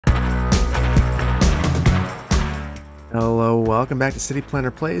Hello, welcome back to City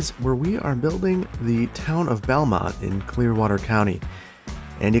Planner Plays, where we are building the town of Belmont in Clearwater County.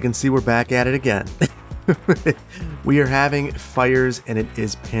 And you can see we're back at it again. We are having fires and it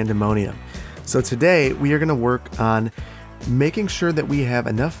is pandemonium. So today we are going to work on making sure that we have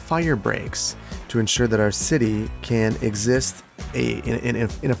enough fire breaks to ensure that our city can exist in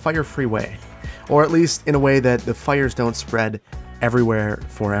a fire-free way. Or at least in a way that the fires don't spread everywhere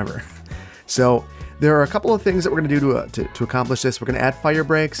forever. So there are a couple of things that we're going to do to accomplish this. We're going to add fire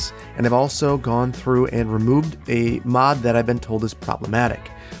breaks, and I've also gone through and removed a mod that I've been told is problematic.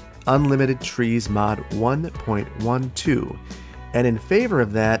 Unlimited Trees mod 1.12. And in favor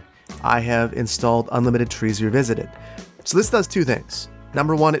of that, I have installed Unlimited Trees Revisited. So this does two things.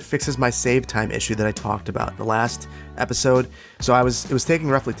 Number one, it fixes my save time issue that I talked about in the last episode. So it was taking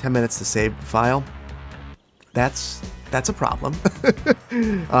roughly 10 minutes to save the file. That's a problem.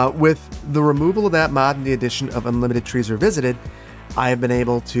 With the removal of that mod and the addition of Unlimited Trees Revisited, I have been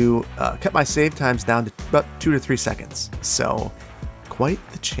able to cut my save times down to about 2 to 3 seconds. So quite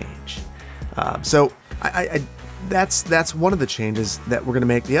the change. So that's one of the changes that we're going to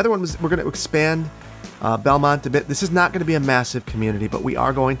make. The other one was we're going to expand Belmont a bit. This is not going to be a massive community, but we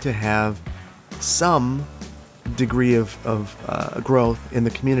are going to have some degree of growth in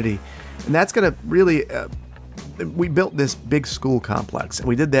the community. And that's going to really... we built this big school complex, and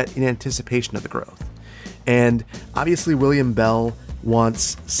we did that in anticipation of the growth. And obviously William Bell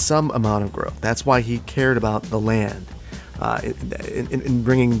wants some amount of growth. That's why he cared about the land in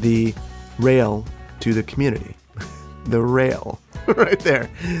bringing the rail to the community. The rail right there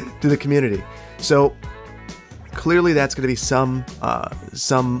to the community. So clearly that's going to be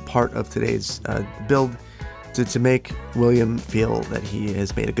some part of today's build to make William feel that he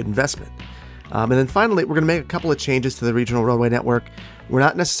has made a good investment. And then finally, we're going to make a couple of changes to the regional railway network. We're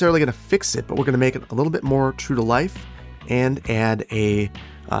not necessarily going to fix it, but we're going to make it a little bit more true to life and add a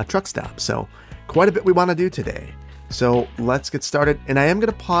truck stop. So quite a bit we want to do today. So let's get started. And I am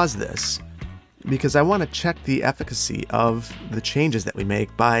going to pause this because I want to check the efficacy of the changes that we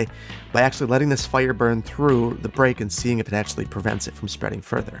make by actually letting this fire burn through the break and seeing if it actually prevents it from spreading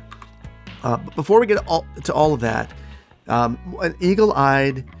further. But before we get to all of that, an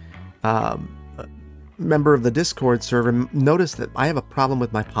eagle-eyed member of the Discord server noticed that I have a problem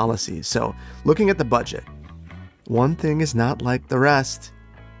with my policies. So looking at the budget, one thing is not like the rest.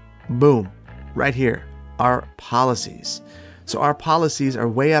 Boom, right here, our policies. So our policies are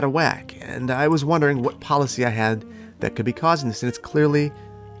way out of whack, and I was wondering what policy I had that could be causing this, and it's clearly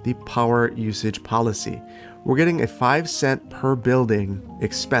the power usage policy. We're getting a 5 cent per building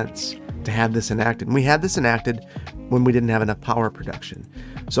expense to have this enacted, and we had this enacted when we didn't have enough power production.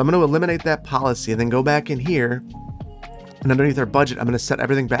 So I'm going to eliminate that policy and then go back in here, and underneath our budget, I'm going to set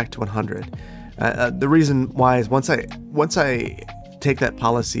everything back to 100. The reason why is once I take that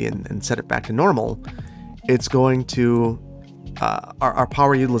policy and set it back to normal, it's going to our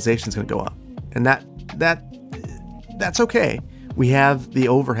power utilization is going to go up, and that's okay. We have the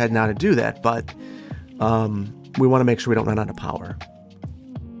overhead now to do that, but we want to make sure we don't run out of power.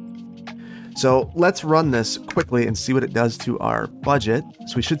 So let's run this quickly and see what it does to our budget.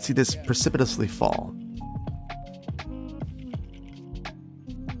 So we should see this precipitously fall.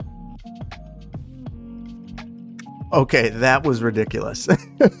 Okay, that was ridiculous.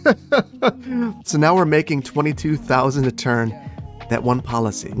 So now we're making 22,000 a turn, that one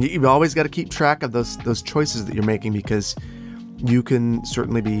policy. You've always got to keep track of those choices that you're making, because you can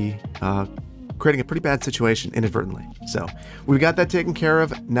certainly be creating a pretty bad situation inadvertently. So we've got that taken care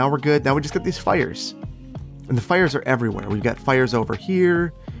of. Now we're good. Now we just got these fires, and the fires are everywhere. We've got fires over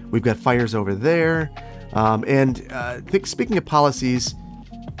here. We've got fires over there. Speaking of policies,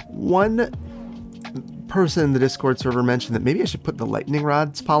 one person in the Discord server mentioned that maybe I should put the lightning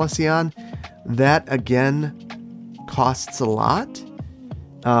rods policy on. That again costs a lot,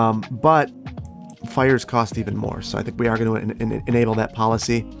 but fires cost even more. So I think we are going to enable that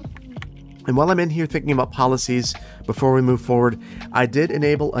policy. And while I'm in here thinking about policies, before we move forward, I did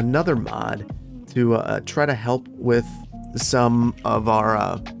enable another mod to try to help with some of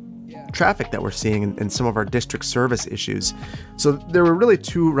our traffic that we're seeing and some of our district service issues. So there were really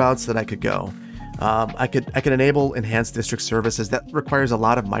two routes that I could go. I could enable enhanced district services. That requires a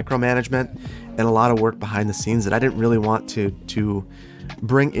lot of micromanagement and a lot of work behind the scenes that I didn't really want to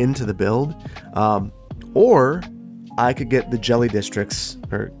bring into the build. Or I could get the jelly districts,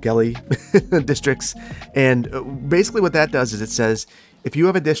 or gelly districts, and basically what that does is it says if you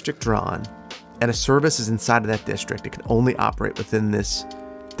have a district drawn and a service is inside of that district, it can only operate within this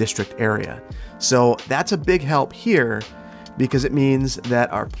district area. So that's a big help here, because it means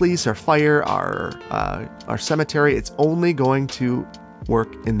that our police, our fire, our cemetery, it's only going to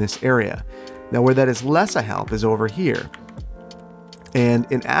work in this area. Now, where that is less a help is over here. And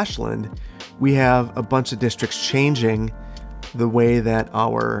in Ashland, we have a bunch of districts changing the way that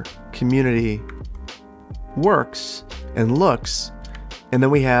our community works and looks. And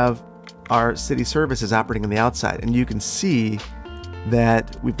then we have our city services operating on the outside. And you can see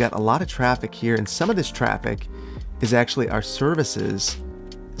that we've got a lot of traffic here. And some of this traffic is actually our services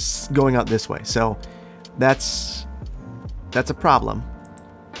going out this way. So that's a problem.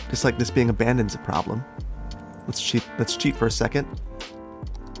 Just like this being abandoned is a problem. Let's cheat for a second.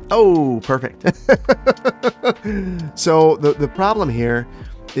 Oh, perfect. So the problem here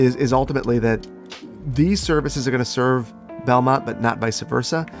is ultimately that these services are going to serve Belmont, but not vice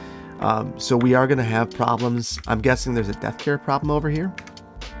versa. So we are going to have problems. I'm guessing there's a death care problem over here.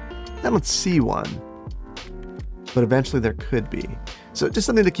 I don't see one, but eventually there could be. So just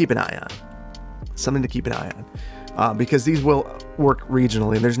something to keep an eye on. Something to keep an eye on. Because these will work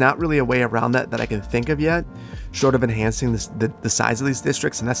regionally, and there's not really a way around that I can think of yet, short of enhancing the size of these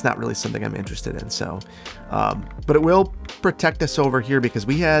districts, and that's not really something I'm interested in. So, but it will protect us over here because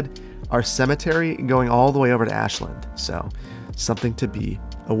we had our cemetery going all the way over to Ashland. So, something to be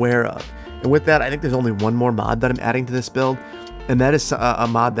aware of. And with that, I think there's only one more mod that I'm adding to this build, and that is a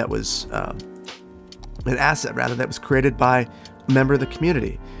mod that was an asset rather that was created by a member of the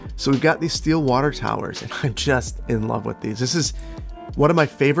community. So we've got these steel water towers, and I'm just in love with these. This is one of my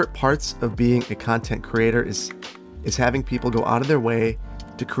favorite parts of being a content creator is having people go out of their way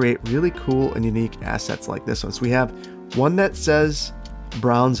to create really cool and unique assets like this one. So we have one that says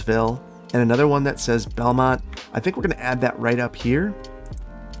Brownsville and another one that says Belmont. I think we're going to add that right up here.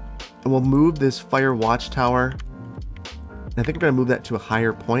 And we'll move this fire watchtower. And I think we're going to move that to a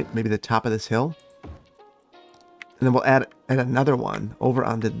higher point, maybe the top of this hill. And then we'll add another one over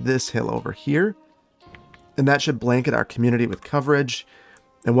onto this hill over here. And that should blanket our community with coverage.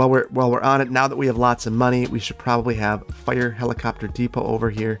 And while we're on it, now that we have lots of money, we should probably have a fire helicopter depot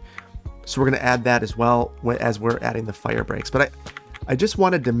over here. So we're going to add that as well as we're adding the fire breaks. But I just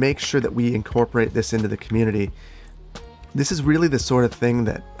wanted to make sure that we incorporate this into the community. This is really the sort of thing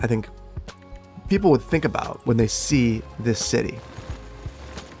that I think people would think about when they see this city.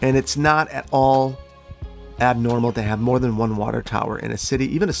 And it's not at all abnormal to have more than one water tower in a city,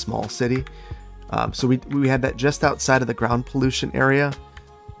 even a small city. So we had that just outside of the ground pollution area.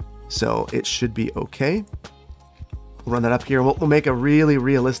 So it should be okay. We'll run that up here. We'll make a really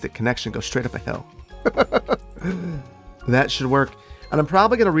realistic connection, go straight up a hill. That should work. And I'm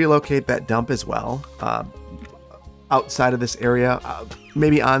probably going to relocate that dump as well. Outside of this area,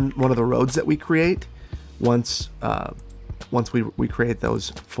 maybe on one of the roads that we create once we create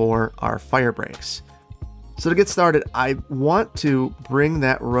those for our fire breaks. So to get started, I want to bring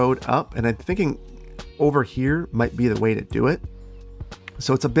that road up, and I'm thinking over here might be the way to do it.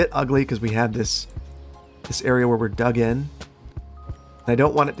 So it's a bit ugly because we have this area where we're dug in. And I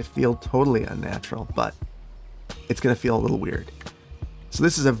don't want it to feel totally unnatural, but it's going to feel a little weird. So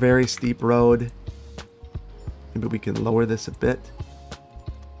this is a very steep road. Maybe we can lower this a bit.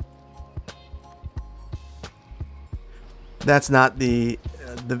 That's not the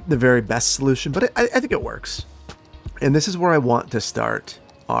very best solution, but I think it works. And this is where I want to start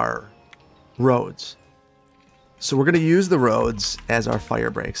our roads. So we're going to use the roads as our fire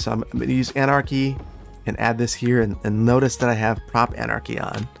breaks. So I'm going to use Anarchy and add this here, and notice that I have Prop Anarchy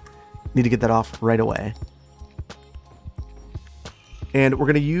on. Need to get that off right away. And we're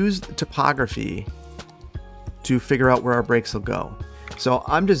going to use topography to figure out where our breaks will go. So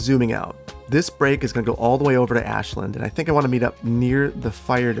I'm just zooming out. This break is going to go all the way over to Ashland, and I think I want to meet up near the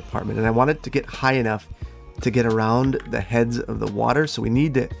fire department, and I want it to get high enough to get around the heads of the water. So we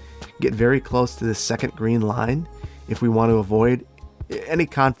need to get very close to the second green line if we want to avoid any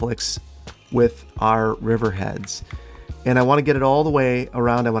conflicts with our river heads. And I want to get it all the way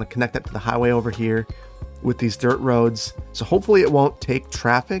around. I want to connect up to the highway over here with these dirt roads. So hopefully it won't take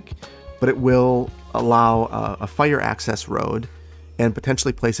traffic, but it will allow a fire access road and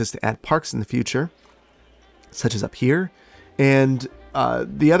potentially places to add parks in the future, such as up here. And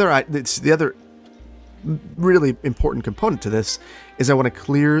the other really important component to this is I want to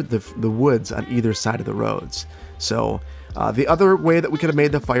clear the woods on either side of the roads. So the other way that we could have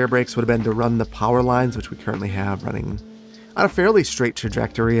made the fire breaks would have been to run the power lines, which we currently have running on a fairly straight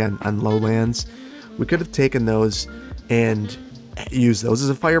trajectory on lowlands. We could have taken those and used those as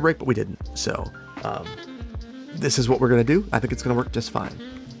a fire break, but we didn't. So this is what we're going to do. I think it's going to work just fine.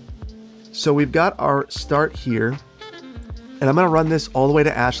 So we've got our start here, And I'm going to run this all the way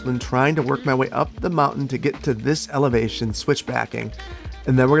to Ashland, trying to work my way up the mountain to get to this elevation, switchbacking,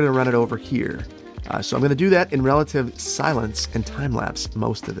 and then we're going to run it over here. So I'm going to do that in relative silence and time-lapse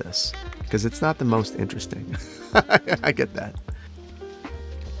most of this, because it's not the most interesting. I get that.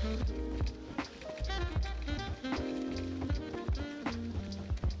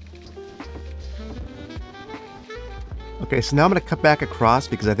 Okay, so now I'm going to cut back across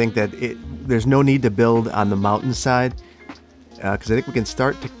because I think that there's no need to build on the mountainside, because I think we can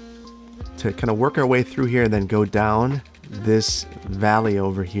start to kind of work our way through here and then go down this valley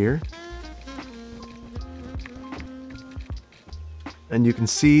over here. And you can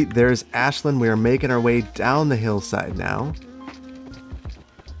see there's Ashland. We are making our way down the hillside now.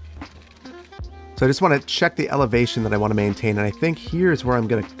 So I just want to check the elevation that I want to maintain, and I think here is where I'm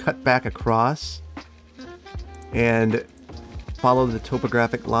going to cut back across and follow the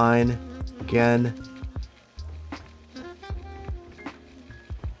topographic line again.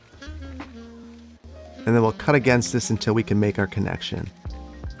 And then we'll cut against this until we can make our connection.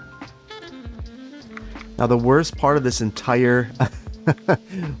 Now the worst part of this entire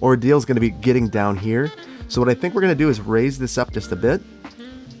ordeal is going to be getting down here. So what I think we're going to do is raise this up just a bit.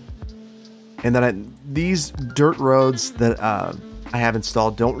 And then these dirt roads that I have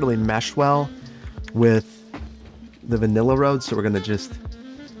installed don't really mesh well with the vanilla road, so we're going to just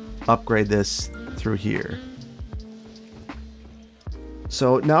upgrade this through here.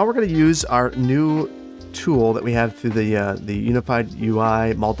 So now we're going to use our new tool that we have through the Unified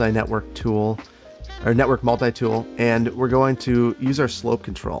UI Multi-Network tool, or Network Multi-tool, and we're going to use our slope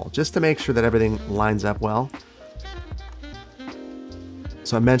control just to make sure that everything lines up well.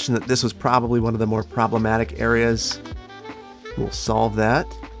 So I mentioned that this was probably one of the more problematic areas. We'll solve that.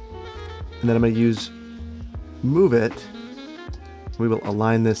 And then I'm going to use Move It. We will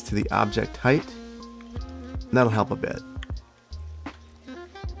align this to the object height, and that'll help a bit.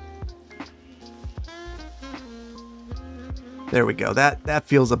 There we go. That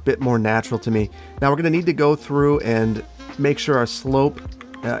feels a bit more natural to me. Now we're going to need to go through and make sure our slope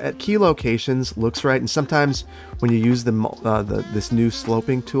at key locations looks right. And sometimes when you use this new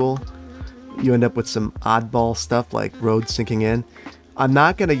sloping tool, you end up with some oddball stuff like roads sinking in. I'm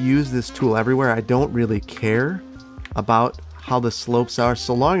not going to use this tool everywhere. I don't really care about how the slopes are,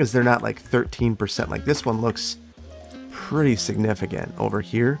 so long as they're not like 13%. Like this one looks pretty significant over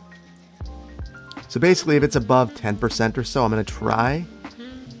here. So basically, if it's above 10% or so, I'm going to try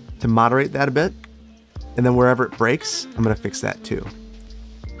to moderate that a bit. And then wherever it breaks, I'm going to fix that too.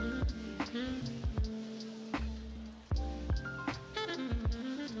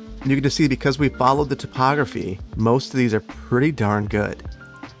 And you can just see, because we followed the topography, most of these are pretty darn good.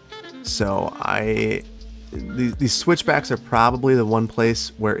 So these switchbacks are probably the one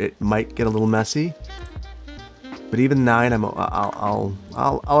place where it might get a little messy. But even 9,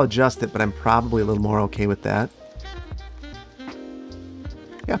 I'll adjust it, but I'm probably a little more okay with that.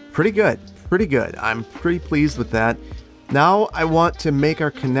 Yeah, pretty good. Pretty good. I'm pretty pleased with that. Now I want to make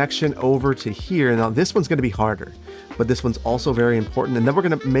our connection over to here. Now this one's going to be harder, but this one's also very important. And then we're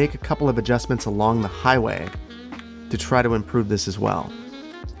going to make a couple of adjustments along the highway to try to improve this as well.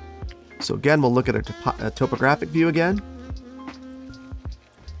 So again, we'll look at a topographic view again.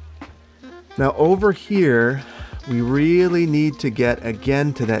 Now over here, we really need to get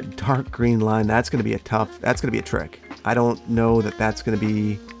again to that dark green line. That's going to be that's going to be a trick. I don't know that that's going to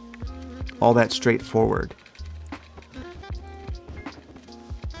be all that straightforward.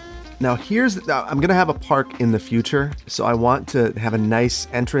 Now I'm going to have a park in the future, so I want to have a nice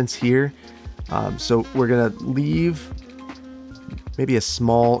entrance here. So we're going to leave maybe a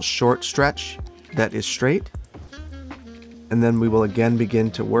small short stretch that is straight. And then we will again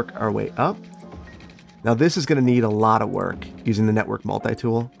begin to work our way up. Now this is going to need a lot of work using the Network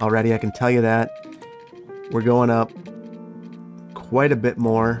Multi-tool. Already I can tell you that. We're going up quite a bit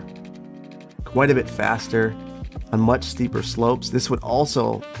more, quite a bit faster on much steeper slopes. This would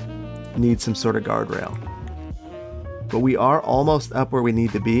also need some sort of guardrail. But we are almost up where we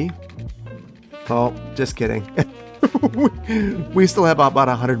need to be. Oh, just kidding. We still have about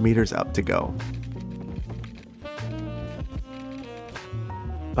 100 meters up to go.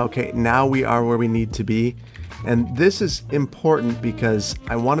 Okay, now we are where we need to be. And this is important because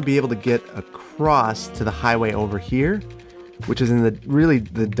I want to be able to get across to the highway over here, which is in really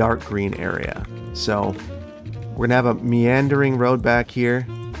the dark green area. So we're going to have a meandering road back here.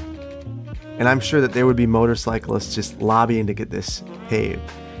 And I'm sure that there would be motorcyclists just lobbying to get this paved.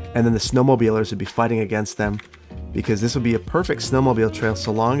 And then the snowmobilers would be fighting against them, because this would be a perfect snowmobile trail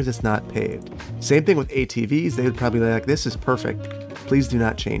so long as it's not paved. Same thing with ATVs. They would probably be like, this is perfect. Please do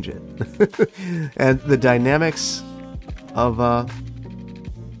not change it. And the dynamics of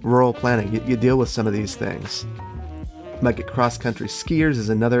rural planning. You deal with some of these things. Might get cross-country skiers is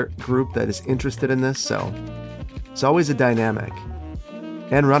another group that is interested in this, so it's always a dynamic.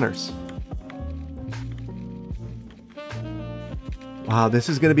 And runners. Wow, this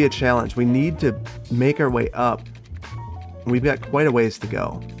is going to be a challenge. We need to make our way up. We've got quite a ways to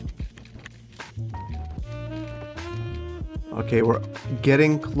go. Okay, we're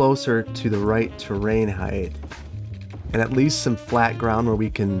getting closer to the right terrain height. And at least some flat ground where we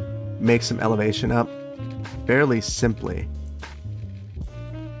can make some elevation up fairly simply.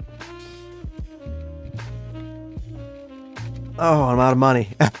 Oh, I'm out of money.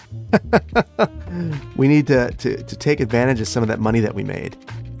 We need to take advantage of some of that money that we made.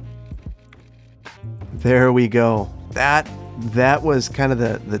 There we go. That was kind of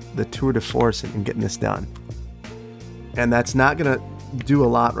the tour de force in getting this done. And that's not going to do a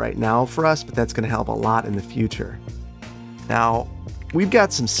lot right now for us, but that's going to help a lot in the future. Now, we've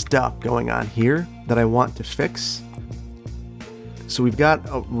got some stuff going on here that I want to fix. So we've got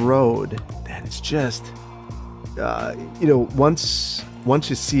a road that is just, you know, once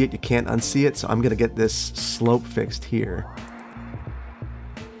you see it, you can't unsee it. So I'm going to get this slope fixed here.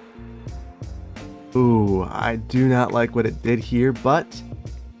 Ooh, I do not like what it did here, but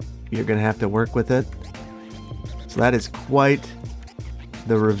you're going to have to work with it. So that is quite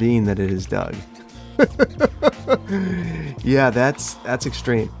the ravine that it has dug. Yeah, that's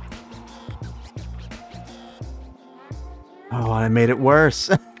extreme. Oh, I made it worse.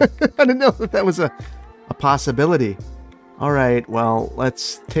 I didn't know that was a possibility. All right, well,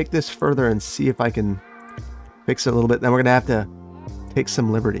 let's take this further and see if I can fix it a little bit. Then we're going to have to take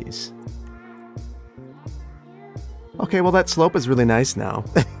some liberties. Okay, well, that slope is really nice now.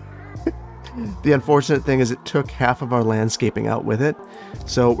 The unfortunate thing is it took half of our landscaping out with it.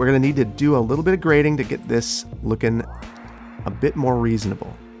 So we're going to need to do a little bit of grading to get this looking a bit more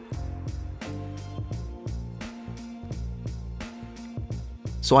reasonable.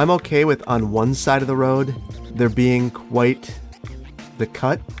 So I'm okay with on one side of the road there being quite the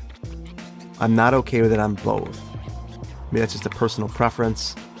cut. I'm not okay with it on both. Maybe that's just a personal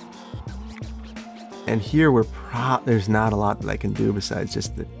preference. And here there's not a lot that I can do besides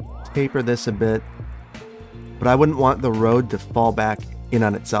just to taper this a bit. But I wouldn't want the road to fall back in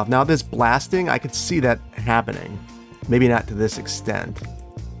on itself. Now this blasting, I could see that happening. Maybe not to this extent.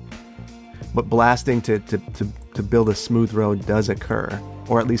 But blasting to build a smooth road does occur.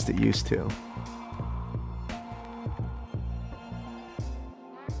 Or at least it used to.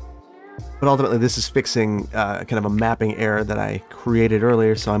 But ultimately this is fixing kind of a mapping error that I created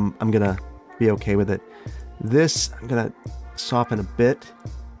earlier, so I'm going to be okay with it. This, I'm going to soften a bit.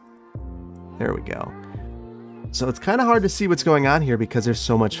 There we go. So it's kind of hard to see what's going on here because there's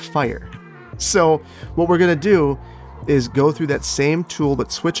so much fire. So what we're going to do is go through that same tool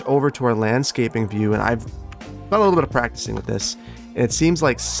but switch over to our landscaping view, and I've done a little bit of practicing with this, and it seems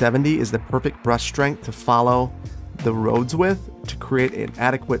like 70 is the perfect brush strength to follow the roads with to create an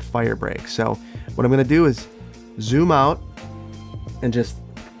adequate fire break. So what I'm going to do is zoom out and just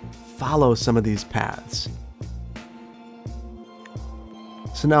follow some of these paths.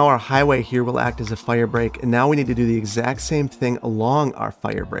 So now our highway here will act as a fire break, and now we need to do the exact same thing along our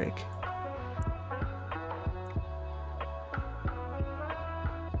fire break.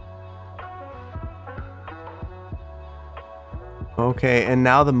 Okay, and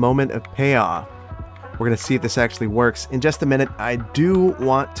now the moment of payoff. We're going to see if this actually works. In just a minute, I do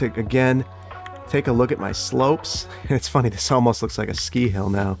want to, again, take a look at my slopes. It's funny, this almost looks like a ski hill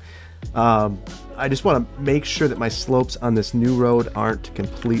now. I just want to make sure that my slopes on this new road aren't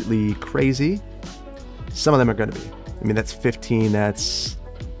completely crazy. Some of them are going to be. I mean, that's 15, that's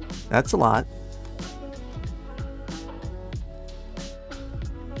a lot.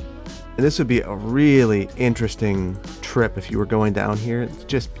 And this would be a really interesting trip if you were going down here. It's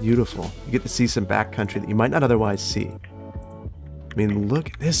just beautiful. You get to see some backcountry that you might not otherwise see. I mean,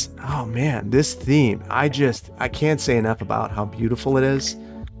 look at this. Oh man, this theme. I can't say enough about how beautiful it is.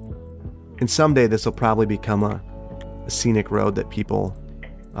 And someday this will probably become a scenic road that people,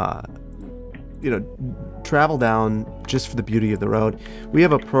 travel down just for the beauty of the road. We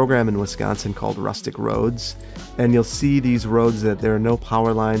have a program in Wisconsin called Rustic Roads, and you'll see these roads that there are no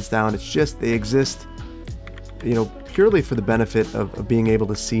power lines down. It's just, they exist, purely for the benefit of being able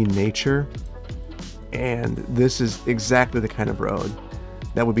to see nature. And this is exactly the kind of road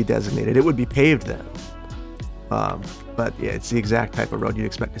that would be designated. It would be paved then. But yeah, it's the exact type of road you'd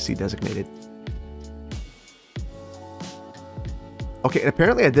expect to see designated. Okay, and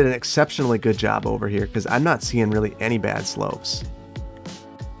apparently I did an exceptionally good job over here because I'm not seeing really any bad slopes.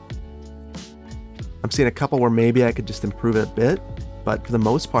 I'm I'm seeing a couple where maybe I could just improve it a bit, but for the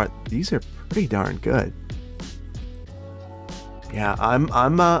most part, these are pretty darn good. Yeah,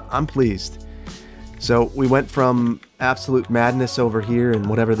 I'm pleased. So we went from absolute madness over here and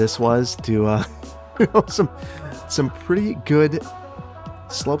whatever this was to some pretty good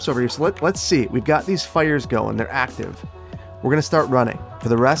slopes over here. So let's see. We've got these fires going. They're active. We're going to start running. For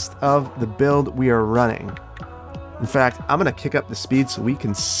the rest of the build, we are running. In fact, I'm going to kick up the speed so we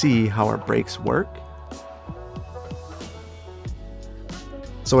can see how our brakes work.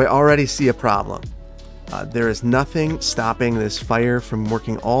 So I already see a problem. There is nothing stopping this fire from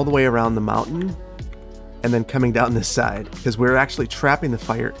working all the way around the mountain and then coming down this side, because we're actually trapping the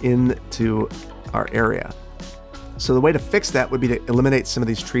fire into our area. So the way to fix that would be to eliminate some of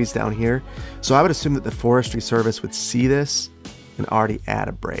these trees down here. So I would assume that the Forestry Service would see this and already add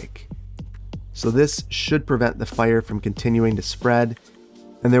a brake. So this should prevent the fire from continuing to spread,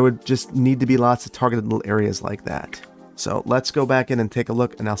 and there would just need to be lots of targeted little areas like that. So let's go back in and take a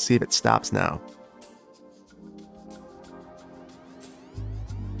look, and I'll see if it stops now.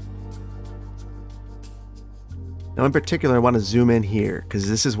 Now in particular, I want to zoom in here because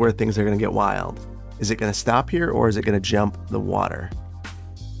this is where things are going to get wild. Is it going to stop here, or is it going to jump the water?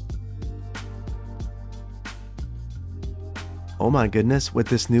 Oh my goodness, with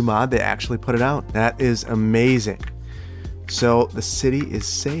this new mod, they actually put it out. That is amazing. So the city is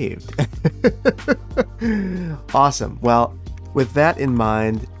saved. Awesome. Well, with that in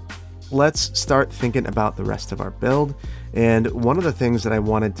mind, let's start thinking about the rest of our build. And one of the things that I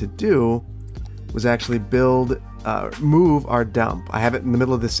wanted to do was actually move our dump. I have it in the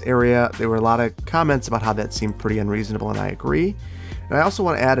middle of this area. There were a lot of comments about how that seemed pretty unreasonable, and I agree. And I also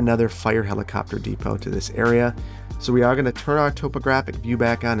want to add another fire helicopter depot to this area. So we are going to turn our topographic view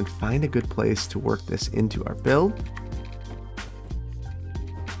back on and find a good place to work this into our build.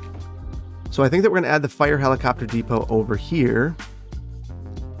 So I think that we're going to add the fire helicopter depot over here.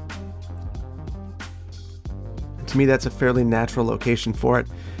 To me, that's a fairly natural location for it.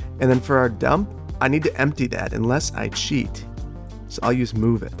 And then for our dump, I need to empty that unless I cheat. So I'll use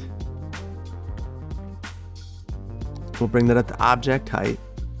move it. We'll bring that up to object height.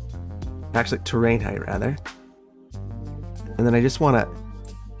 Actually, terrain height rather. And then I just want to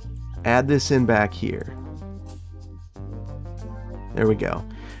add this in back here. There we go.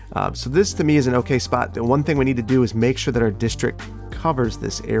 So this to me is an okay spot. The one thing we need to do is make sure that our district covers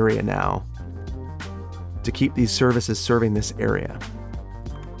this area now to keep these services serving this area.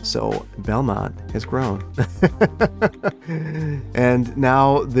 So Belmont has grown. And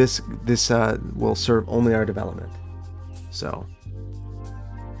now this will serve only our development. So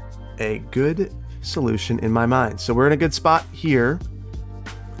a good solution in my mind. So we're in a good spot here.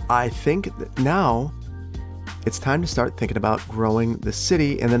 I think that now it's time to start thinking about growing the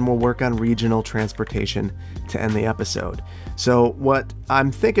city, and then we'll work on regional transportation to end the episode. So what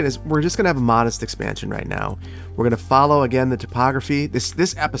I'm thinking is we're just going to have a modest expansion right now. We're going to follow again the topography.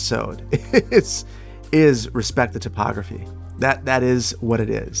 This episode is respect the topography. That is what it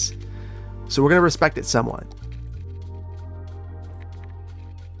is. So we're going to respect it somewhat.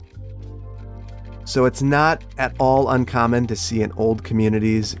 So it's not at all uncommon to see in old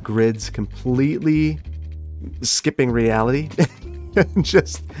communities grids completely skipping reality.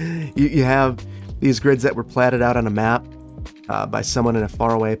 Just you have these grids that were platted out on a map by someone in a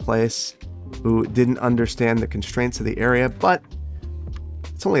faraway place who didn't understand the constraints of the area, but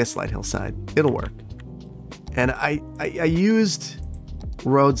it's only a slight hillside. It'll work. And I used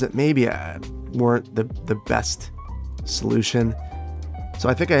roads that maybe weren't the best solution. So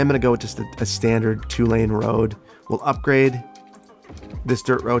I think I am going to go with just a standard 2-lane road. We'll upgrade this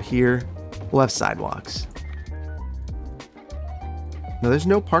dirt road here. We'll have sidewalks. Now there's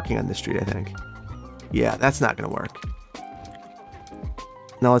no parking on this street, I think. Yeah, that's not going to work.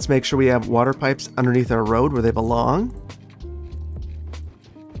 Now let's make sure we have water pipes underneath our road where they belong.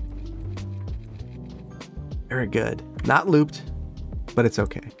 Very good. Not looped, but it's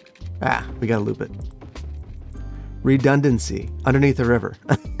okay. We got to loop it. Redundancy underneath the river.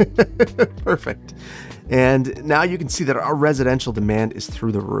 Perfect. And now you can see that our residential demand is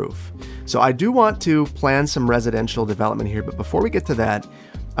through the roof. So I do want to plan some residential development here, but before we get to that,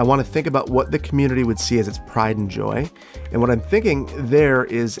 I want to think about what the community would see as its pride and joy. And what I'm thinking there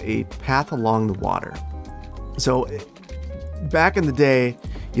is a path along the water. So back in the day,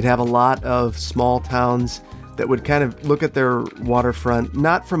 you'd have a lot of small towns that would kind of look at their waterfront,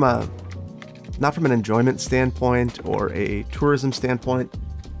 not from an enjoyment standpoint or a tourism standpoint,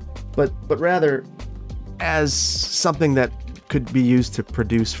 but rather as something that could be used to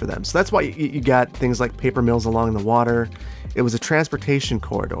produce for them. So that's why you got things like paper mills along the water. It was a transportation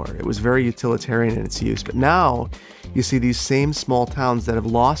corridor. It was very utilitarian in its use. But now you see these same small towns that have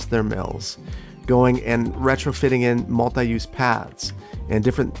lost their mills going and retrofitting in multi-use paths and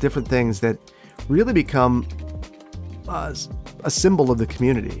different things that really become a symbol of the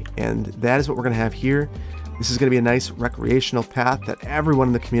community. And that is what we're going to have here. This is going to be a nice recreational path that everyone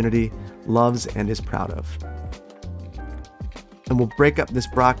in the community loves and is proud of. And we'll break up this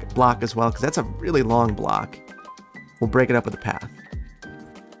block as well, because that's a really long block. We'll break it up with a path.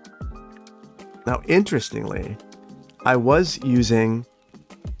 Now, interestingly, I was using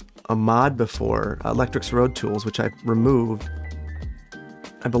a mod before, Electric's Road Tools, which I removed,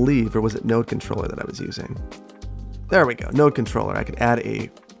 I believe, or was it Node Controller that I was using? There we go, Node Controller. I could add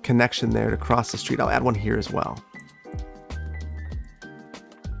a connection there to cross the street. I'll add one here as well.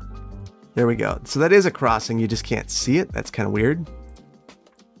 There we go. So that is a crossing. You just can't see it. That's kind of weird.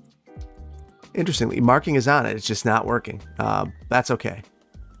 Interestingly, marking is on it. It's just not working. That's okay.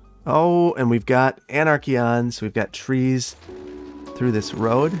 Oh, and we've got anarchy on. So we've got trees through this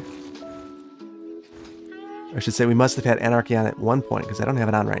road. I should say we must have had anarchy on at one point because I don't have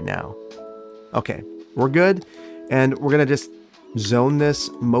it on right now. Okay, we're good. And we're going to just zone this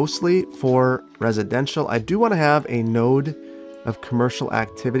mostly for residential. I do want to have a node of commercial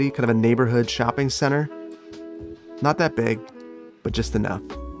activity, kind of a neighborhood shopping center. Not that big, but just enough.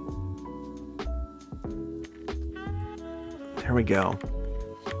 There we go.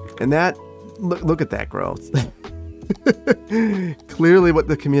 And that, look at that growth. Clearly what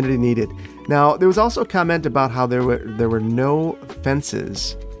the community needed. Now, there was also a comment about how there were no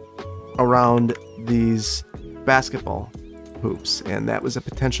fences around these basketball hoops, and that was a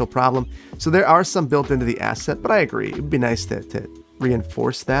potential problem. So there are some built into the asset, but I agree. It would be nice to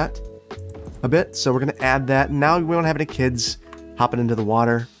reinforce that a bit. So we're going to add that. Now we don't have any kids hopping into the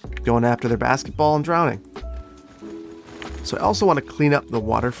water, going after their basketball and drowning. So I also want to clean up the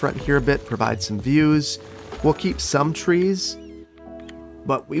waterfront here a bit, provide some views. We'll keep some trees,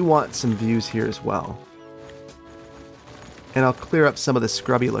 but we want some views here as well. And I'll clear up some of the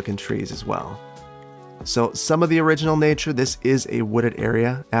scrubby looking trees as well. So some of the original nature, this is a wooded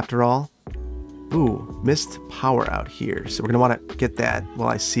area after all. Ooh, missed power out here. So we're going to want to get that while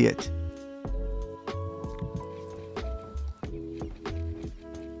I see it.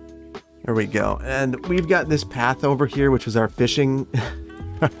 There we go. And we've got this path over here, which was our fishing,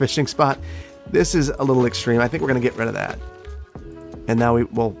 our fishing spot. This is a little extreme. I think we're going to get rid of that. And now we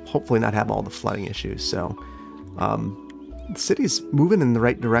will hopefully not have all the flooding issues. So the city's moving in the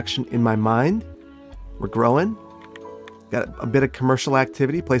right direction in my mind. We're growing. Got a bit of commercial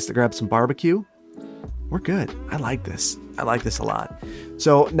activity, place to grab some barbecue. We're good. I like this. I like this a lot.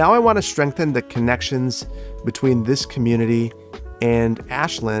 So now I want to strengthen the connections between this community and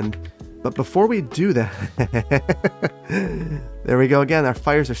Ashland. But before we do that, there we go again. Our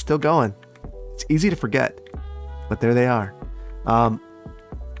fires are still going. It's easy to forget, but there they are. I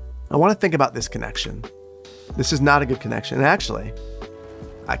want to think about this connection. This is not a good connection. And actually,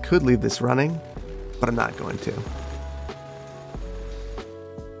 I could leave this running, but I'm not going to.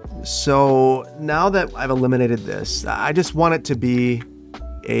 So now that I've eliminated this, I just want it to be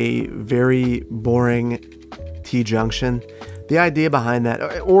a very boring T-junction. The idea behind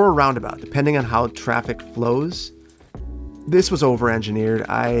that, or a roundabout, depending on how traffic flows, this was over-engineered.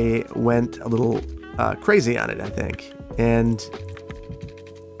 I went a little crazy on it, I think, and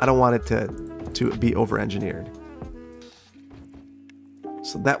I don't want it to be over-engineered.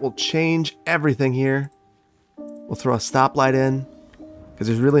 So that will change everything here. We'll throw a stoplight in because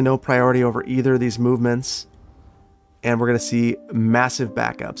there's really no priority over either of these movements. And we're going to see massive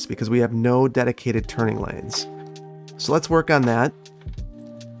backups because we have no dedicated turning lanes. So let's work on that.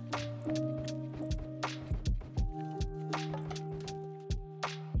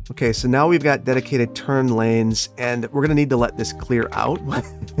 Okay, so now we've got dedicated turn lanes, and we're going to need to let this clear out.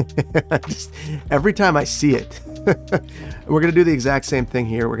 Every time I see it. We're going to do the exact same thing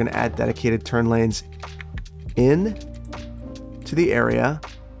here. We're going to add dedicated turn lanes in to the area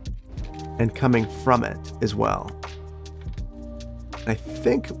and coming from it as well. I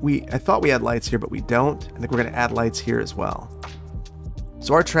thought we had lights here, but we don't. I think we're going to add lights here as well.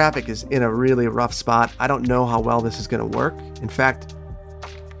 So our traffic is in a really rough spot. I don't know how well this is going to work. In fact,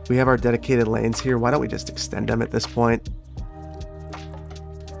 we have our dedicated lanes here. Why don't we just extend them at this point?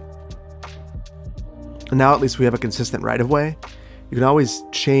 And now at least we have a consistent right-of-way. You can always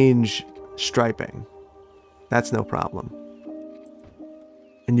change striping. That's no problem.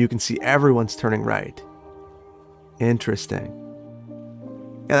 And you can see everyone's turning right. Interesting.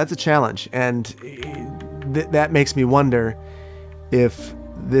 Yeah, that's a challenge. And that makes me wonder if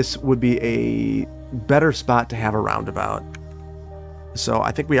this would be a better spot to have a roundabout. So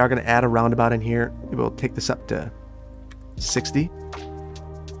I think we are going to add a roundabout in here. We'll take this up to 60.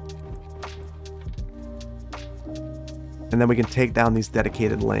 And then we can take down these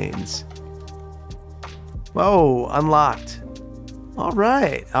dedicated lanes. Whoa, unlocked. All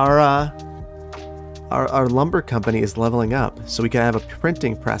right, our lumber company is leveling up, so we can have a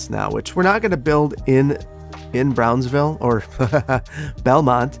printing press now, which we're not going to build in Brownsville or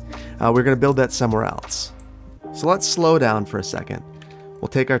Belmont. We're going to build that somewhere else. So let's slow down for a second. We'll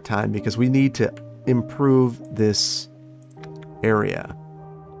take our time because we need to improve this area.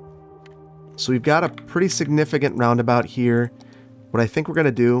 So we've got a pretty significant roundabout here. What I think we're going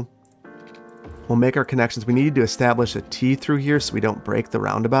to do, we'll make our connections. We need to establish a T through here so we don't break the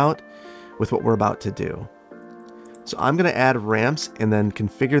roundabout with what we're about to do. So I'm going to add ramps and then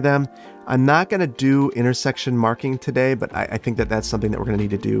configure them. I'm not going to do intersection marking today, but I think that that's something that we're going to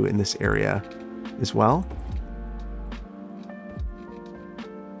need to do in this area as well.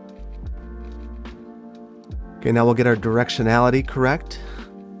 Okay, now we'll get our directionality correct.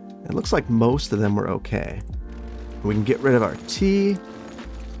 It looks like most of them were okay. We can get rid of our T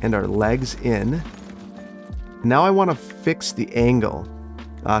and our legs in. Now I want to fix the angle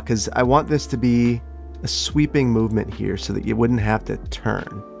because I want this to be a sweeping movement here so that you wouldn't have to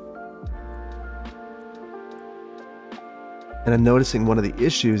turn. And I'm noticing one of the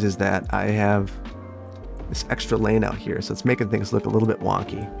issues is that I have this extra lane out here, so it's making things look a little bit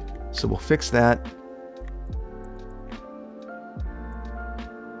wonky. So we'll fix that.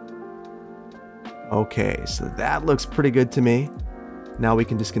 Okay, so that looks pretty good to me. Now we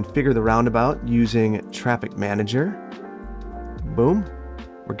can just configure the roundabout using Traffic Manager. Boom.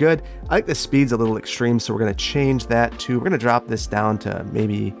 We're good. I think the speed's a little extreme, so we're going to change that to, we're going to drop this down to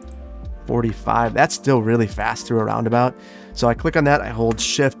maybe 45. That's still really fast through a roundabout. So I click on that, I hold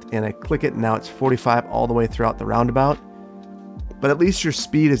Shift, and I click it, and now it's 45 all the way throughout the roundabout. But at least your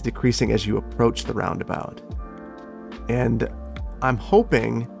speed is decreasing as you approach the roundabout. And I'm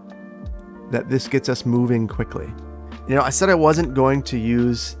hoping that this gets us moving quickly. You know, I said I wasn't going to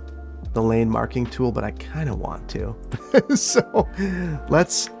use the lane marking tool, but I kind of want to. So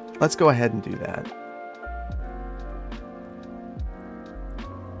let's go ahead and do that.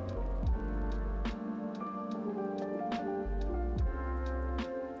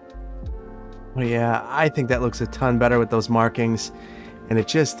 Well, yeah, I think that looks a ton better with those markings, and it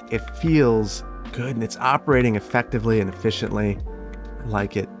feels good, and it's operating effectively and efficiently. I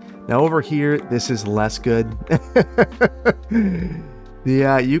like it. Now over here, this is less good.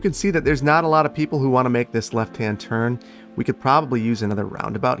 Yeah, you can see that there's not a lot of people who want to make this left-hand turn. We could probably use another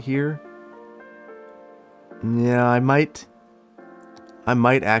roundabout here. Yeah, I might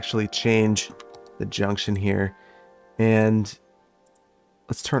actually change the junction here. And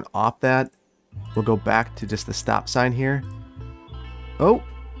let's turn off that. We'll go back to just the stop sign here. Oh,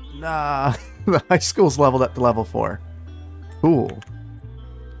 nah, the high school's leveled up to level 4. Cool.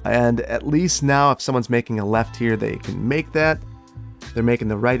 And at least now if someone's making a left here, they can make that. If they're making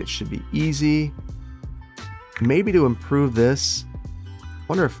the right, it should be easy. Maybe to improve this, I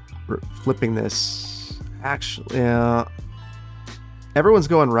wonder if flipping this, actually, everyone's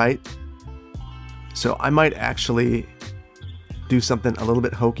going right. So I might actually do something a little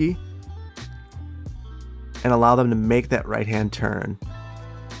bit hokey and allow them to make that right-hand turn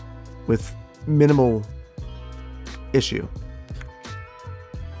with minimal issue.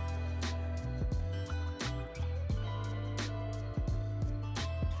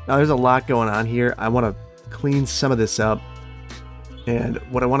 Now there's a lot going on here. I want to clean some of this up. And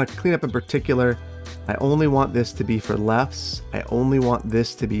what I want to clean up in particular, I only want this to be for lefts. I only want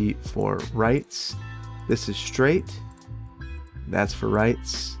this to be for rights. This is straight. That's for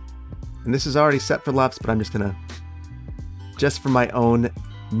rights. And this is already set for lefts, but I'm just gonna, just for my own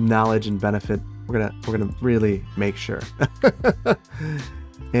knowledge and benefit, we're gonna really make sure.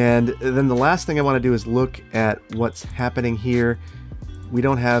 And then the last thing I want to do is look at what's happening here. We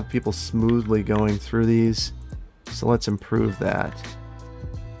don't have people smoothly going through these, so let's improve that.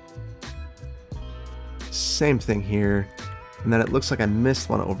 Same thing here. And then it looks like I missed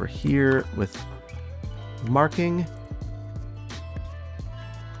one over here with marking.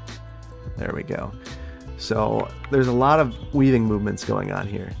 There we go. So there's a lot of weaving movements going on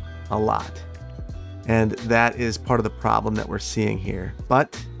here, a lot. And that is part of the problem that we're seeing here,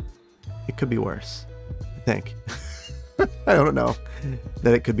 but it could be worse, I think. I don't know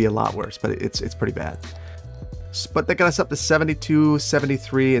that it could be a lot worse, but it's pretty bad. But that got us up to 72,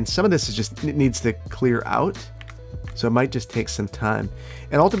 73, and some of this is just, it needs to clear out. So it might just take some time.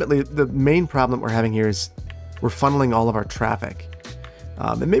 And ultimately, the main problem we're having here is we're funneling all of our traffic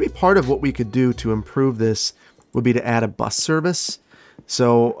And maybe part of what we could do to improve this would be to add a bus service.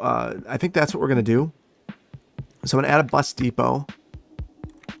 So I think that's what we're going to do. So I'm going to add a bus depot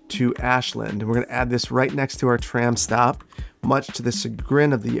to Ashland. And we're going to add this right next to our tram stop, much to the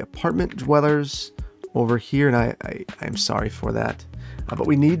chagrin of the apartment dwellers over here. And I'm sorry for that. But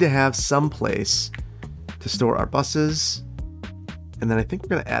we need to have some place to store our buses. And then I think we're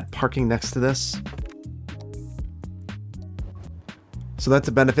going to add parking next to this. So that's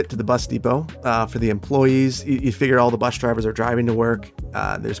a benefit to the bus depot. For the employees, you figure all the bus drivers are driving to work.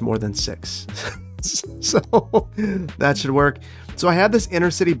 There's more than 6. So that should work. So I have this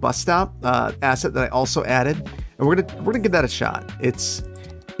intercity bus stop asset that I also added, and we're gonna give that a shot. It's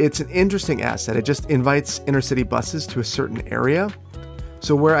an interesting asset. It just invites intercity buses to a certain area.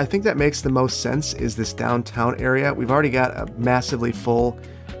 So where I think that makes the most sense is this downtown area. We've already got a massively full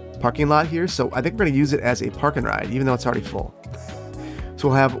parking lot here, so I think we're gonna use it as a park and ride, even though it's already full. So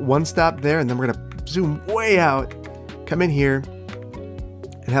we'll have one stop there, and then we're gonna zoom way out, come in here,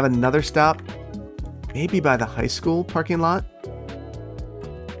 and have another stop, maybe by the high school parking lot.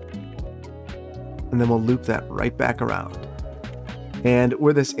 And then we'll loop that right back around. And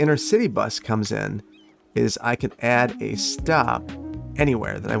where this intercity bus comes in is I can add a stop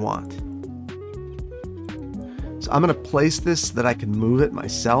anywhere that I want. So I'm gonna place this so that I can move it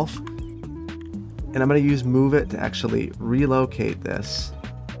myself. And I'm going to use Move It to actually relocate this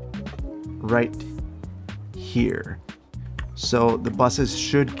right here. So the buses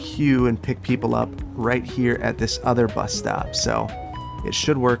should queue and pick people up right here at this other bus stop. So it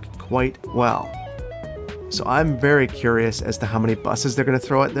should work quite well. So I'm very curious as to how many buses they're going to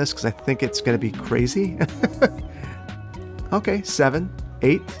throw at this, because I think it's going to be crazy. Okay, 7,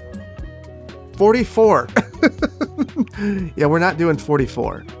 8, 44. Yeah, we're not doing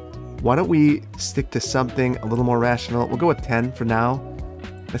 44. Why don't we stick to something a little more rational? We'll go with 10 for now.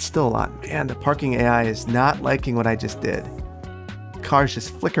 That's still a lot. Man, the parking AI is not liking what I just did. The car's just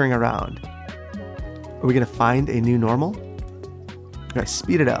flickering around. Are we going to find a new normal? If I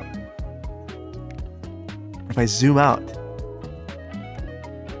speed it up. If I zoom out.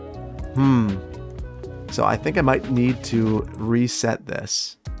 So I think I might need to reset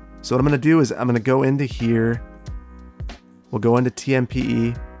this. So what I'm going to do is I'm going to go into here. We'll go into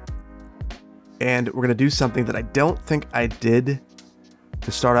TMPE. And we're going to do something that I don't think I did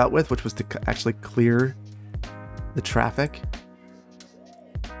to start out with, which was to actually clear the traffic.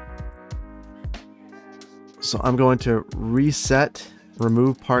 So I'm going to reset,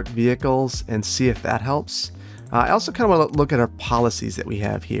 remove parked vehicles, and see if that helps. I also kind of want to look at our policies that we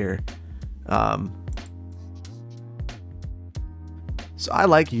have here. So I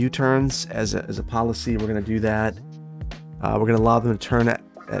like U-turns as a policy. We're going to do that. We're going to allow them to turn at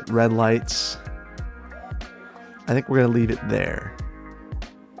red lights. I think we're going to leave it there.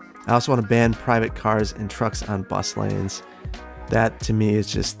 I also want to ban private cars and trucks on bus lanes. That, to me, is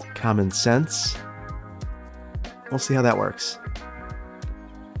just common sense. We'll see how that works.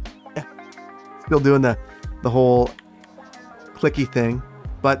 Yeah. Still doing the whole clicky thing,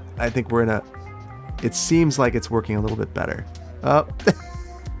 but I think we're in a... It seems like it's working a little bit better. Oh.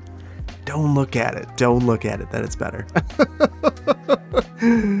 Don't look at it. Don't look at it that it's better.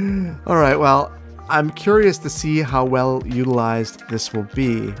 All right, well... I'm curious to see how well utilized this will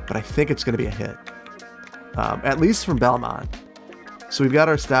be, but I think it's going to be a hit. At least from Belmont. So we've got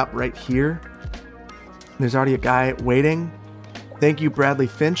our stop right here. There's already a guy waiting. Thank you, Bradley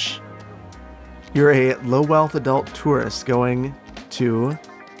Finch. You're a low-wealth adult tourist going to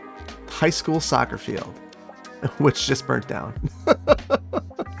high school soccer field, which just burnt down.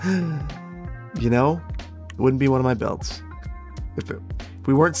 You know, it wouldn't be one of my builds if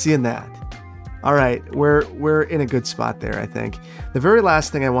we weren't seeing that. All right, we're in a good spot there, I think. The very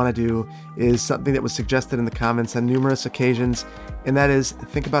last thing I want to do is something that was suggested in the comments on numerous occasions, and that is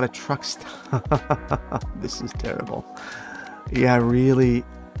think about a truck stop. This is terrible. Yeah, I really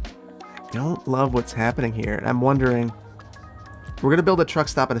don't love what's happening here. And I'm wondering, we're going to build a truck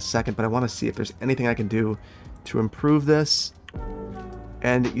stop in a second, but I want to see if there's anything I can do to improve this.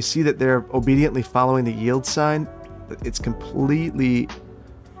 And you see that they're obediently following the yield sign. It's completely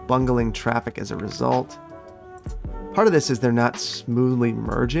bungling traffic as a result. Part of this is they're not smoothly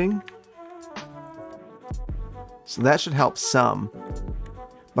merging. So that should help some.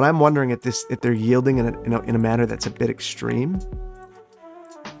 But I'm wondering if they're yielding in a manner that's a bit extreme.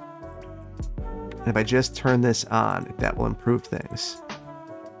 And if I just turn this on, if that will improve things.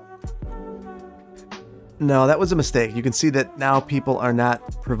 No, that was a mistake. You can see that now people are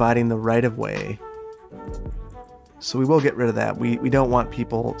not providing the right of way. So we will get rid of that. We don't want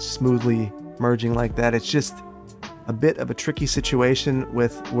people smoothly merging like that. It's just a bit of a tricky situation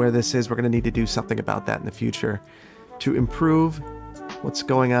with where this is. We're going to need to do something about that in the future to improve what's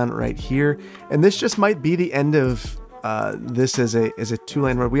going on right here. And this just might be the end of this as a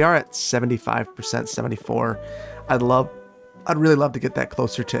 2-lane road. We are at 75%, 74. I'd really love to get that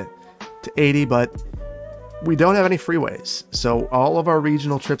closer to 80, but we don't have any freeways. So all of our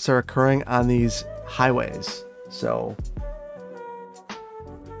regional trips are occurring on these highways. So,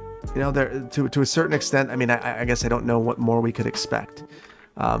 you know, there to a certain extent, I mean, I guess I don't know what more we could expect.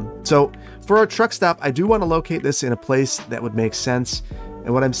 So for our truck stop, I do want to locate this in a place that would make sense.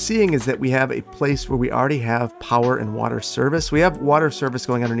 And what I'm seeing is that we have a place where we already have power and water service. We have water service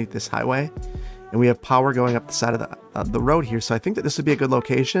going underneath this highway, and we have power going up the side of the road here. So I think that this would be a good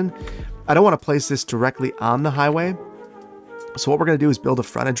location. I don't want to place this directly on the highway. So what we're going to do is build a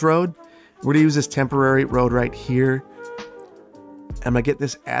frontage road. We're going to use this temporary road right here. I'm going to get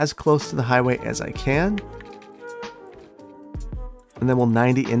this as close to the highway as I can. And then we'll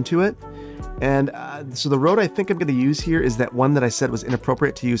 90 into it. And so the road I think I'm going to use here is that one that I said was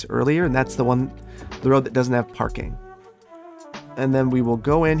inappropriate to use earlier. And that's the road that doesn't have parking. And then we will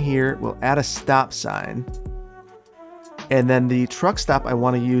go in here. We'll add a stop sign. And then the truck stop I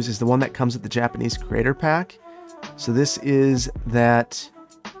want to use is the one that comes with the Japanese Creator Pack. So this is that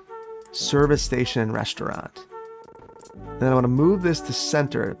service station and restaurant. And then I want to move this to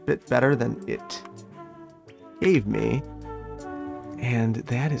center a bit better than it gave me. And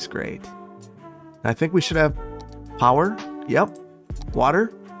that is great. I think we should have power. Yep.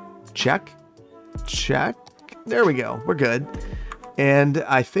 Water. Check. Check. There we go. We're good. And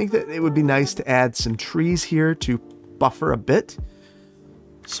I think that it would be nice to add some trees here to buffer a bit.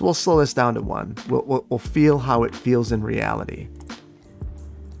 So we'll slow this down to 1. We'll feel how it feels in reality.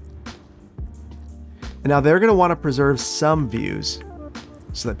 And now they're going to want to preserve some views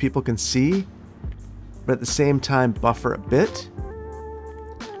so that people can see, but at the same time buffer a bit.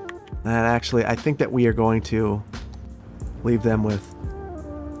 And actually, I think that we are going to leave them with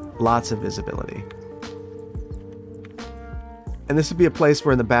lots of visibility. And this would be a place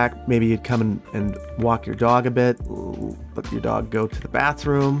where in the back, maybe you'd come and walk your dog a bit, let your dog go to the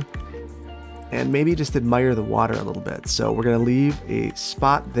bathroom, and maybe just admire the water a little bit. So we're going to leave a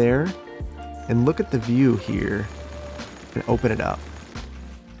spot there and look at the view here and open it up.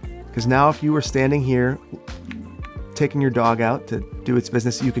 Because now if you were standing here, taking your dog out to do its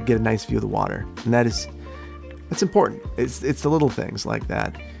business, you could get a nice view of the water. And that's important. It's the little things like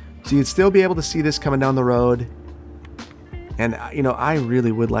that. So you'd still be able to see this coming down the road. And, you know, I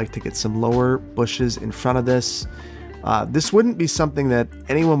really would like to get some lower bushes in front of this. This wouldn't be something that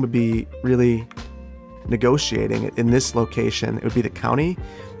anyone would be really negotiating in this location. It would be the county.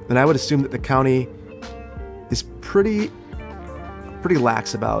 And I would assume that the county is pretty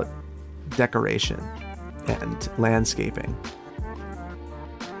lax about decoration and landscaping.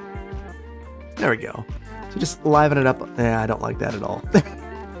 There we go. So just liven it up. I don't like that at all.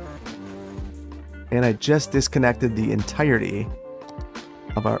 And I just disconnected the entirety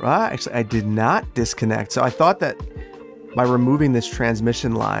of our... actually, I did not disconnect. So I thought that by removing this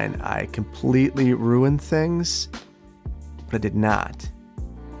transmission line, I completely ruined things, but I did not.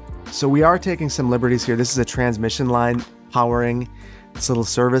 So we are taking some liberties here. This is a transmission line powering this little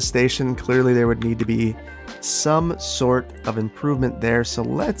service station. Clearly there would need to be some sort of improvement there. So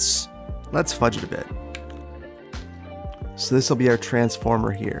let's fudge it a bit. So this will be our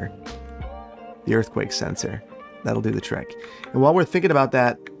transformer here. The earthquake sensor. That'll do the trick. And while we're thinking about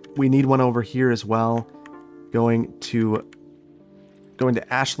that, we need one over here as well. Going to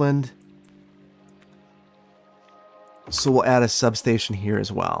Ashland. So we'll add a substation here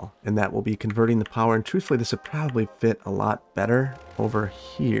as well. And that will be converting the power. And truthfully, this would probably fit a lot better over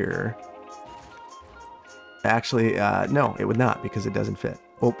here. Actually, no, it would not because it doesn't fit.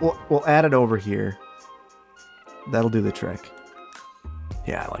 We'll add it over here. That'll do the trick.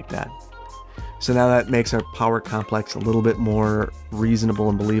 Yeah, I like that. So now that makes our power complex a little bit more reasonable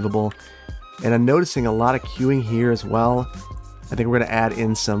and believable. And I'm noticing a lot of queuing here as well. I think we're going to add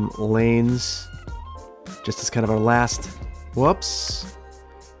in some lanes just as kind of our last, our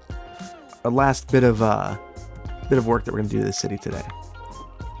last bit of work that we're going to do to the city today.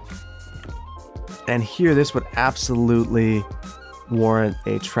 And here, this would absolutely warrant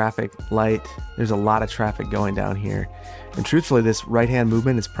a traffic light. There's a lot of traffic going down here. And truthfully, this right-hand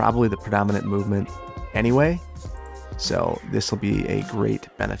movement is probably the predominant movement anyway. So this will be a great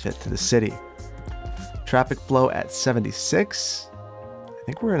benefit to the city. Traffic flow at 76. I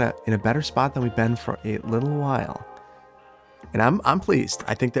think we're in a better spot than we've been for a little while. And I'm pleased.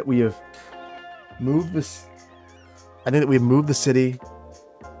 I think that we have moved this. I think that we've moved the city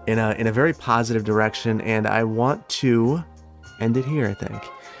in a very positive direction, and I want to end it here, I think.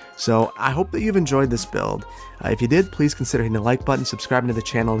 So I hope that you've enjoyed this build. If you did, please consider hitting the like button, subscribing to the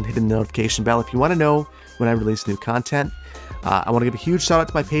channel, and hitting the notification bell if you want to know when I release new content. I want to give a huge shout out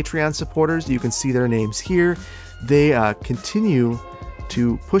to my Patreon supporters. You can see their names here. They continue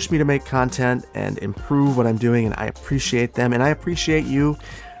to push me to make content and improve what I'm doing, and I appreciate them, and I appreciate you.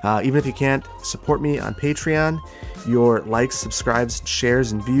 Even if you can't support me on Patreon, your likes, subscribes,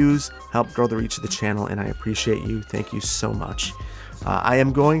 shares, and views help grow the reach of the channel, and I appreciate you. Thank you so much. I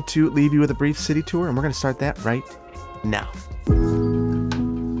am going to leave you with a brief city tour, and we're going to start that right now.